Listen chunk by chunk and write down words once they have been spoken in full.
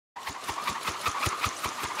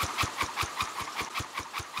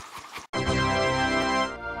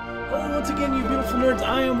again, you beautiful nerds.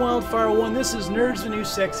 I am Wildfire1. This is Nerds the New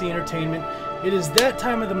Sexy Entertainment. It is that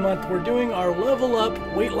time of the month. We're doing our Level Up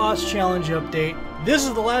Weight Loss Challenge update. This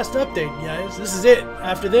is the last update, guys. This is it.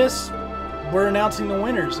 After this, we're announcing the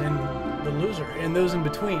winners and the loser and those in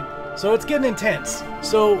between. So it's getting intense.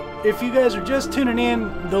 So if you guys are just tuning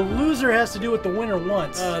in, the loser has to do what the winner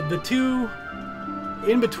wants. The two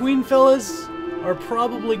in between fellas are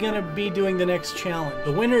probably going to be doing the next challenge.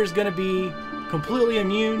 The winner is going to be completely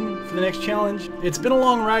immune for the next challenge. It's been a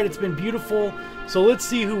long ride. It's been beautiful. So let's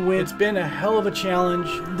see who wins. It's been a hell of a challenge.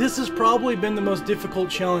 This has probably been the most difficult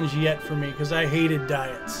challenge yet for me because I hated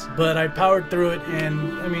diets. But I powered through it,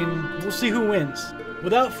 and I mean, we'll see who wins.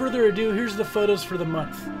 Without further ado, here's the photos for the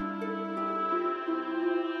month.